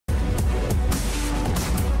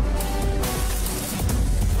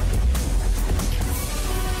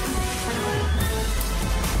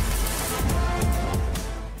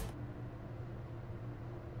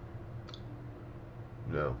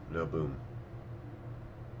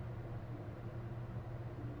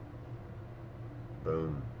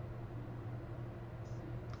Boom.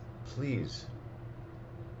 Please,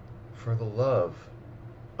 for the love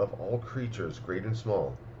of all creatures, great and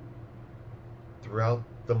small, throughout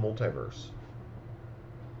the multiverse,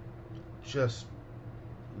 just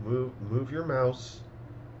move your mouse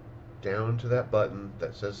down to that button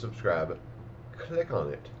that says subscribe, click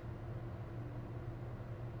on it.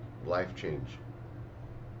 Life change.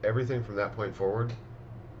 Everything from that point forward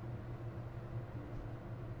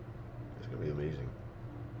is going to be amazing.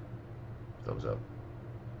 Thumbs up.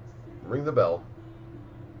 Ring the bell.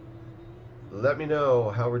 Let me know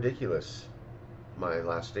how ridiculous my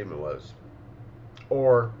last statement was,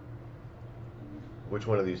 or which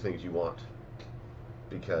one of these things you want,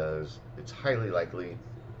 because it's highly likely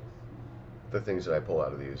the things that I pull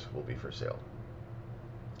out of these will be for sale.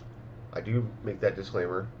 I do make that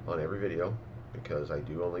disclaimer on every video because I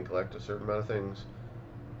do only collect a certain amount of things,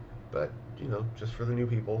 but you know, just for the new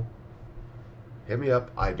people, hit me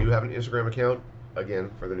up. I do have an Instagram account,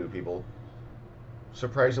 again, for the new people.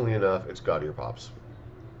 Surprisingly enough, it's Godear Pops.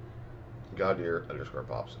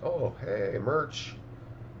 Godear_Pops. Oh, hey, merch.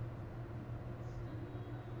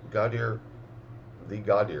 Godear, the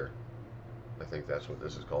Godear. I think that's what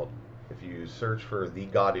this is called. If you search for the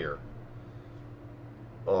Godear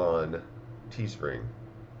on Teespring,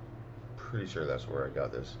 pretty sure that's where I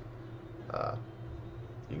got this.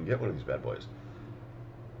 You can get one of these bad boys.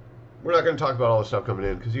 We're not going to talk about all the stuff coming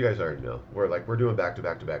in because you guys already know. We're doing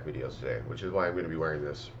back-to-back-to-back videos today, which is why I'm going to be wearing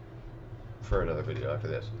this for another video after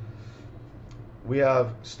this. We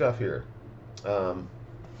have stuff here.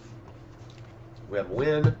 We have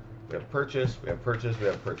win, we have purchase, we have purchase, we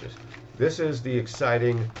have purchase. This is the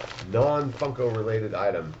exciting non-Funko related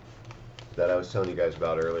item that I was telling you guys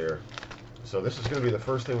about earlier. So this is going to be the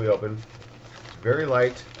first thing we open. It's very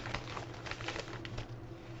light.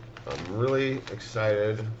 I'm really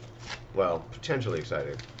excited. Well, potentially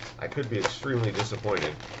excited. I could be extremely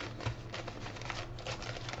disappointed.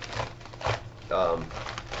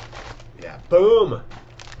 Yeah, boom!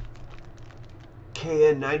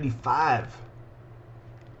 KN95.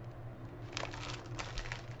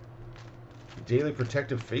 Daily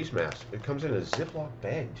protective face mask. It comes in a Ziploc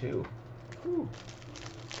bag, too. Whew.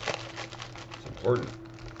 It's important.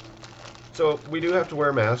 So, we do have to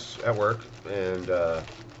wear masks at work, and they're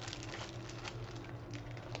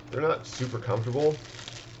not super comfortable.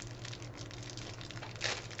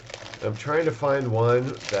 I'm trying to find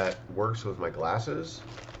one that works with my glasses.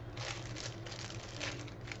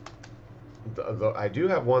 I do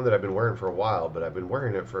have one that I've been wearing for a while, but I've been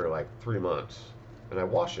wearing it for like 3 months. And I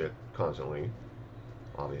wash it constantly.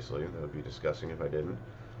 Obviously, that would be disgusting if I didn't.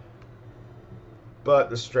 But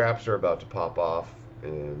the straps are about to pop off,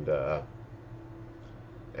 and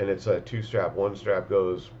it's a 2-strap. One strap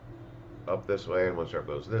goes up this way, and one strap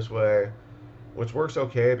goes this way, which works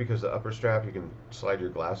okay because the upper strap you can slide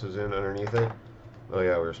your glasses in underneath it. Oh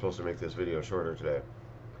yeah, we were supposed to make this video shorter today.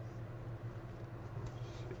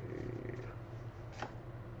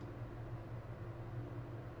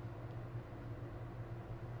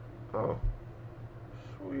 Oh,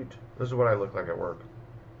 sweet. This is what I look like at work.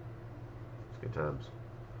 It's good times.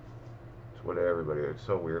 It's what everybody, it's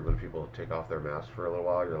so weird when people take off their mask for a little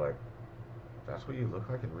while. You're like, that's what you look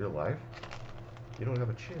like in real life? You don't have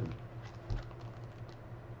a chin.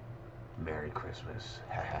 Merry Christmas.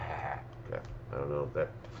 Okay, I don't know if that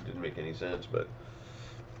didn't make any sense, but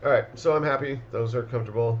alright, so I'm happy. Those are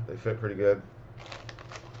comfortable. They fit pretty good.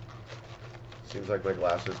 Seems like my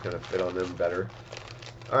glasses kind of fit on them better.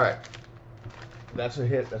 Alright, that's a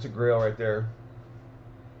hit. That's a Grail right there.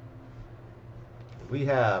 We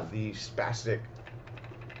have the Spastic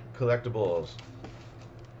Collectibles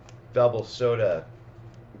Double Soda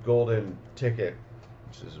Golden Ticket,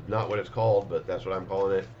 which is not what it's called, but that's what I'm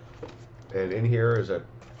calling it. And in here is a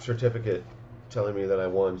certificate telling me that I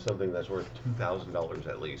won something that's worth $2,000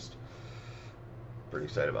 at least. Pretty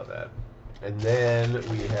excited about that. And then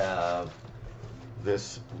we have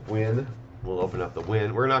this win. We'll open up the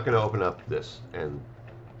win. We're not going to open up this. And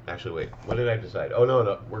actually, wait. What did I decide? Oh,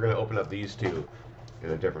 no. We're going to open up these two in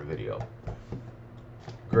a different video.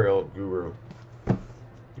 Grail Guru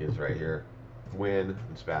is right here. Win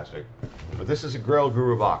and Spastic. But this is a Grail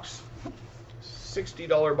Guru box.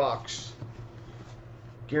 $60 box.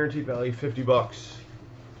 Guaranteed value $50.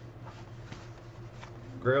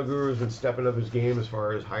 Grail Guru's been stepping up his game as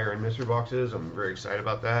far as higher end mystery boxes. I'm very excited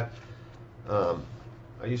about that.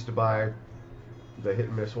 I used to buy the hit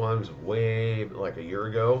and miss ones way like a year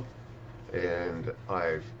ago, and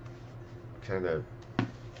I've kind of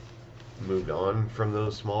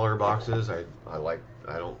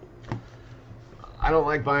I don't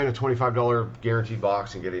like buying a $25 guaranteed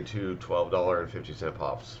box and getting two $12.50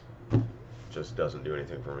 pops. Just doesn't do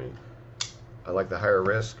anything for me. I like the higher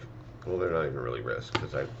risk. Well, they're not even really risk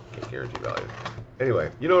because I get guaranteed value.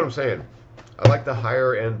 Anyway, you know what I'm saying. I like the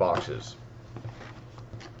higher end boxes.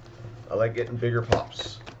 I like getting bigger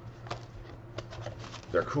pops.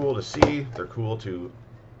 They're cool to see. They're cool to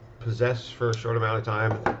possess for a short amount of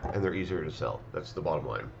time, and they're easier to sell. That's the bottom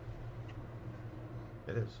line.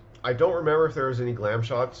 It is. I don't remember if there was any glam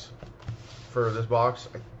shots for this box.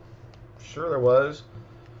 I'm sure there was.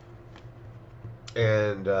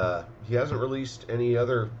 And he hasn't released any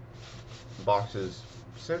other boxes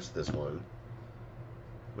since this one,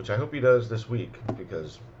 which I hope he does this week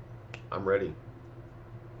because I'm ready.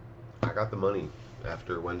 I got the money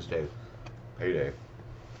after Wednesday payday.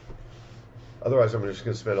 Otherwise, I'm just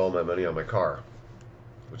going to spend all my money on my car,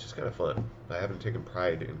 which is kind of fun. I haven't taken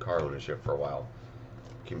pride in car ownership for a while.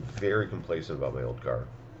 Became very complacent about my old car.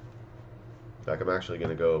 In fact, I'm actually going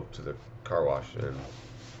to go to the car wash and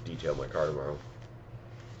detail my car tomorrow.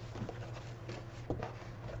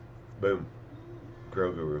 Boom.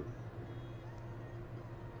 Grow Guru.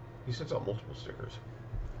 He sends out multiple stickers.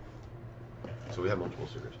 So we have multiple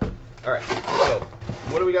stickers. Alright, so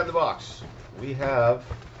what do we got in the box? We have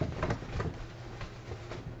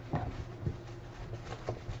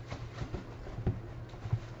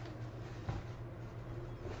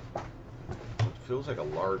feels like a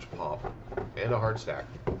large pop and a hard stack.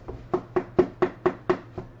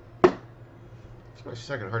 It's my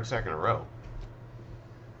second hard stack in a row.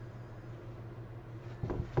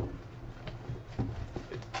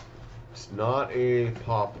 It's not a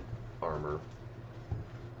pop armor.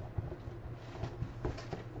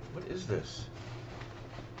 What is this?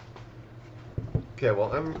 Okay,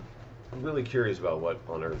 well, I'm really curious about what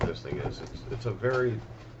on earth this thing is. It's a very,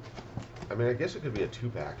 I mean, I guess it could be a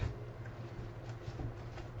 2-pack.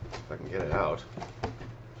 If I can get it out. That's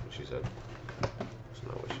what she said. That's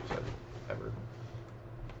not what she said, ever.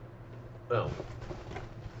 Oh.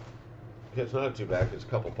 Okay, it's not a 2-pack, it's a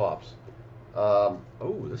couple pops. Oh,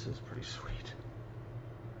 this is pretty sweet.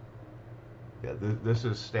 Yeah, this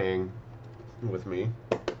is staying with me.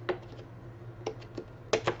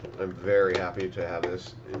 I'm very happy to have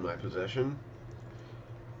this in my possession.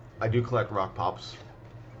 I do collect rock pops.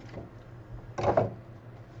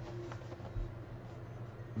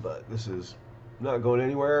 But this is not going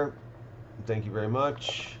anywhere. Thank you very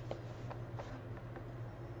much.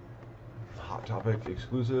 Hot Topic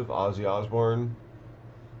exclusive, Ozzy Osbourne.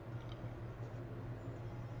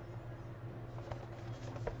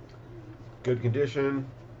 Good condition.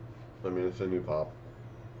 I mean, it's a new pop.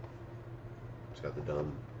 It's got the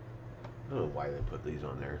dumb. I don't know why they put these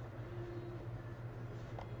on there.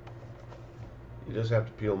 You just have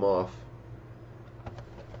to peel them off.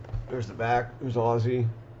 There's the back. There's Ozzy.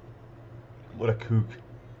 What a kook.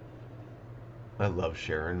 I love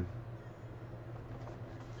Sharon.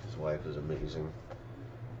 His wife is amazing.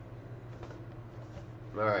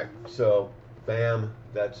 Alright, so, bam.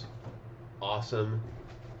 That's awesome.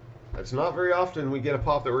 It's not very often we get a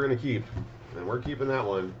pop that we're going to keep. And we're keeping that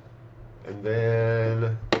one. And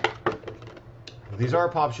then, these are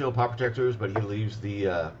Pop Shield pop protectors, but he leaves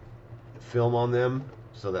the film on them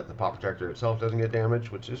so that the pop protector itself doesn't get damaged,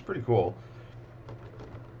 which is pretty cool.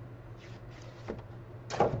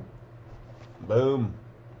 Boom.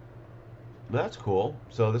 That's cool.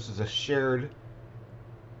 So this is a shared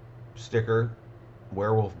sticker,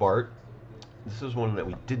 Werewolf Bart. This is one that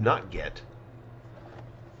we did not get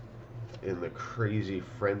in the crazy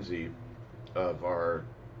frenzy of our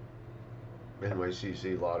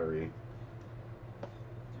NYCC lottery.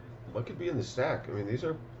 What could be in the stack? I mean, these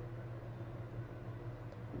are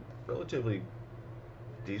relatively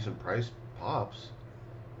decent price pops.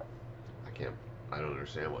 I don't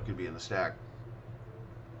understand what could be in the stack.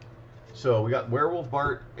 So we got Werewolf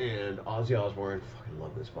Bart and Ozzy Osbourne. Fucking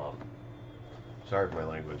love this pop. Sorry for my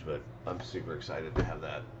language, but I'm super excited to have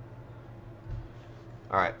that.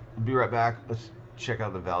 Alright, we'll be right back. Let's check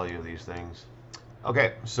out the value of these things.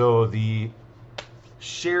 Okay, so the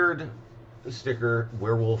shared sticker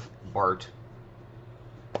Werewolf Bart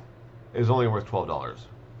is only worth $12.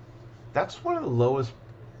 That's one of the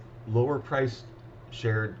lower priced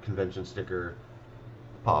shared convention sticker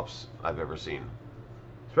pops I've ever seen.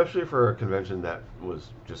 Especially for a convention that was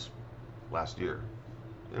just last year.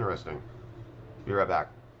 Interesting. Be right back.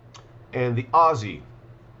 And the Ozzy.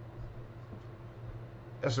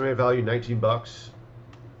 Estimated value $19.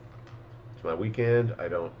 It's my weekend. I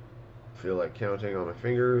don't feel like counting on my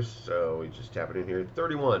fingers, so we just tap it in here.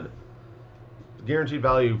 31. Guaranteed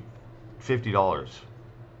value $50.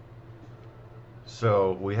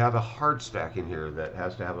 So we have a hard stack in here that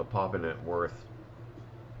has to have a pop in it worth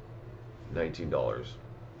 $19.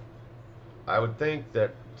 I would think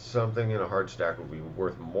that something in a hard stack would be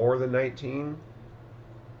worth more than 19.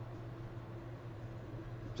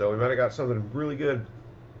 So we might have got something really good.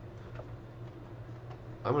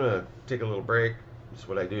 I'm gonna take a little break. That's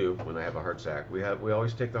what I do when I have a hard stack. We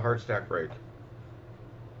always take the hard stack break.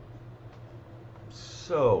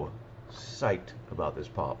 So psyched about this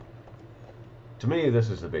pop. To me, this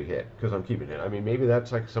is the big hit because I'm keeping it. I mean, maybe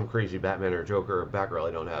that's like some crazy Batman or Joker or Batgirl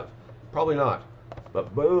I don't have. Probably not.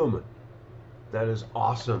 But boom, that is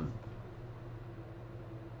awesome.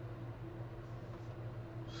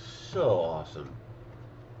 So awesome.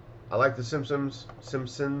 I like the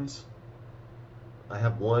Simpsons. I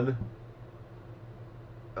have one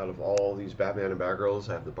out of all these Batman and Batgirls.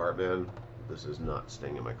 I have the Bartman. This is not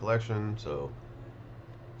staying in my collection, so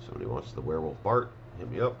if somebody wants the Werewolf Bart, hit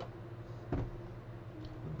me up.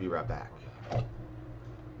 Be right back.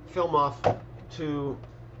 Film off 2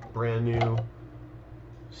 brand new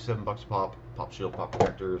 $7 pop shield pop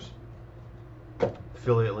protectors.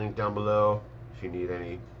 Affiliate link down below if you need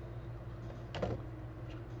any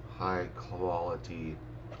high quality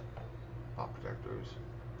pop protectors.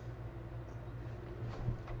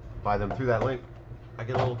 Buy them through that link. I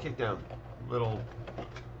get a little kickdown.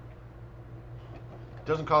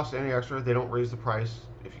 Doesn't cost any extra. They don't raise the price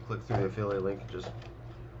if you click through the affiliate link. It just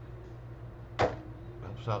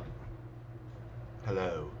helps out.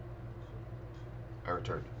 Hello. I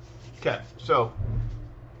returned. Okay, so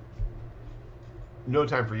no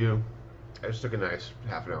time for you. I just took a nice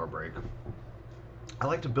half an hour break. I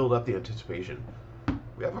like to build up the anticipation.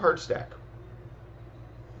 We have a hard stack.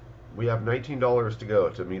 We have $19 to go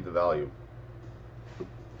to meet the value.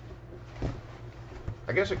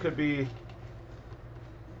 I guess it could be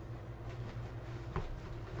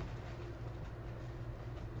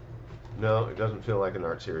no, it doesn't feel like an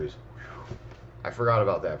art series. I forgot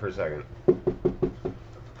about that for a second.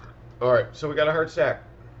 Alright, so we got a hard stack.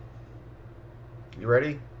 You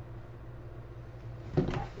ready?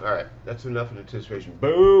 Alright, that's enough of anticipation.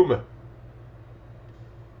 Boom!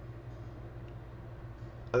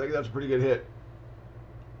 I think that's a pretty good hit.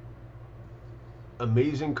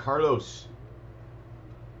 Amazing Carlos.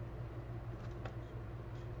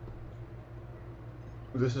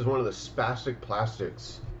 This is one of the spastic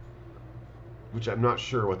plastics, which I'm not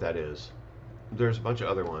sure what that is. There's a bunch of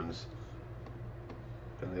other ones,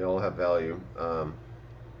 and they all have value.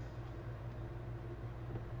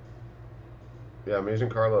 Yeah, Amazing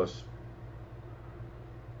Carlos.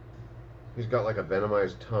 He's got like a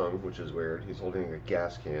venomized tongue, which is weird. He's holding a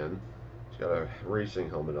gas can. He's got a racing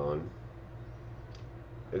helmet on.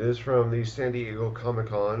 It is from the San Diego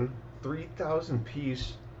Comic-Con. 3,000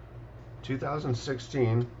 piece,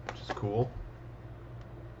 2016, which is cool.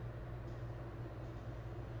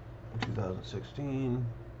 2016.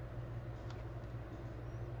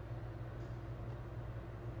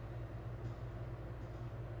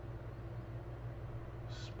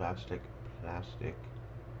 Spastic plastic.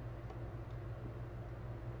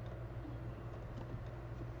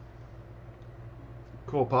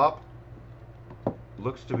 Cool pop.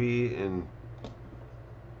 Looks to be in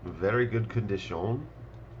very good condition.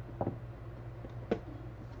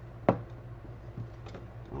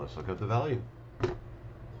 Let's look at the value.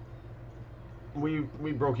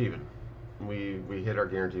 We broke even. We hit our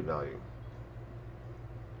guaranteed value.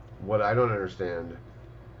 What I don't understand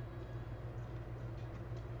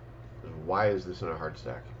is why is this in a hard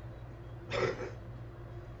stack?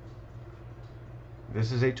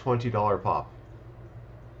 This is a $20 pop.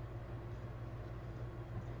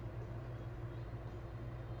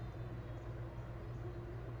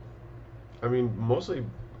 I mean, mostly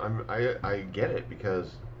I get it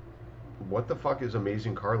because what the fuck is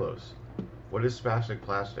Amazing Carlos? What is spastic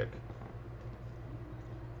plastic?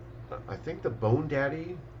 I think the Bone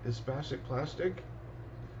Daddy is spastic plastic.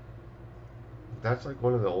 That's like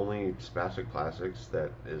one of the only spastic plastics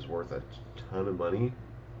that is worth a ton of money.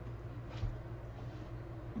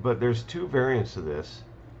 But there's 2 variants of this.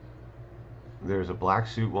 There's a black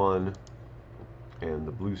suit one and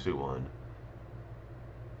the blue suit one.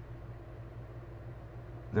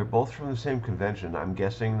 They're both from the same convention. I'm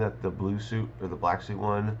guessing that the blue suit or the black suit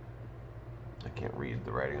one, I can't read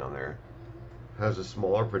the writing on there, has a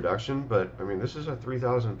smaller production, but I mean, this is a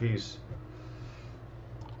 3,000 piece.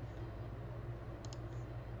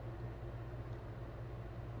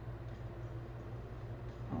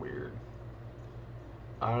 Weird.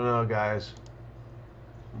 I don't know, guys.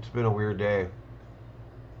 It's been a weird day.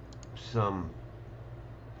 Some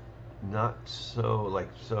not so, like,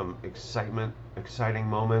 some exciting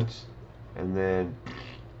moments, and then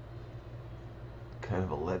kind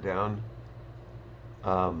of a letdown.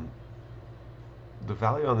 The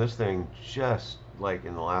value on this thing, just like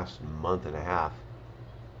in the last month and a half,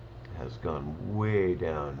 has gone way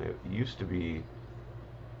down. It used to be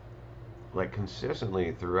like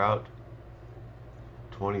consistently throughout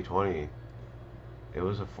 2020, it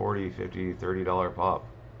was a $40, $50, $30 pop.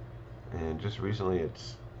 And just recently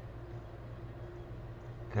it's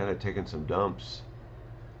kind of taken some dumps.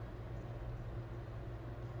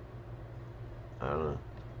 I don't know.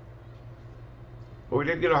 But we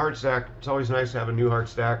did get a heart stack. It's always nice to have a new heart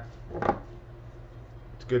stack.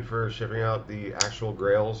 It's good for shipping out the actual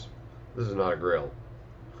grails. This is not a grail.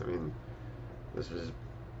 I mean, this is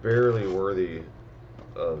barely worthy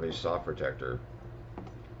of a soft protector.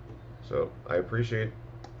 So I appreciate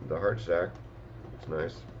the heart stack. It's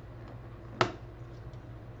nice.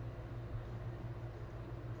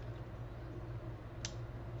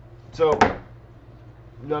 So,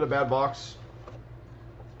 not a bad box.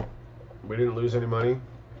 We didn't lose any money,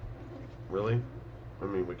 really. I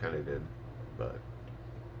mean, we kind of did, but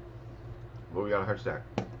we got a heart stack.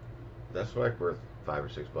 That's like worth $5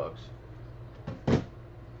 or $6.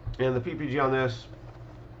 And the PPG on this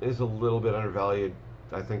is a little bit undervalued.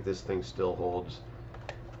 I think this thing still holds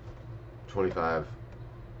 $25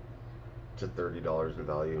 to $30 in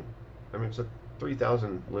value. I mean, it's a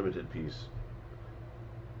 3,000 limited piece,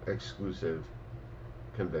 exclusive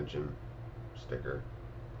convention sticker.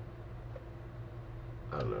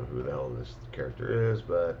 I don't know who the hell this character is,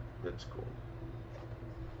 but it's cool.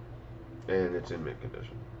 And it's in mint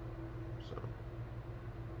condition. So,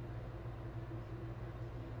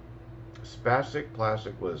 Spastic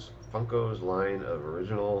Plastic was Funko's line of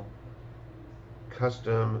original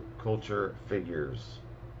custom culture figures.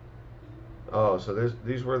 Oh, so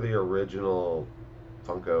these were the original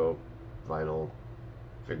Funko vinyl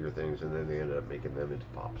figure things, and then they ended up making them into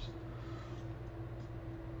pops.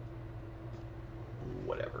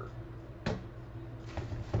 Whatever.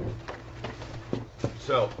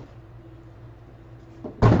 So,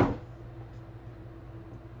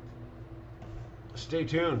 stay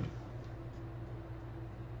tuned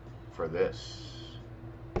for this.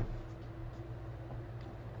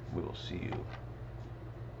 We will see you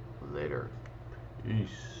later. Peace.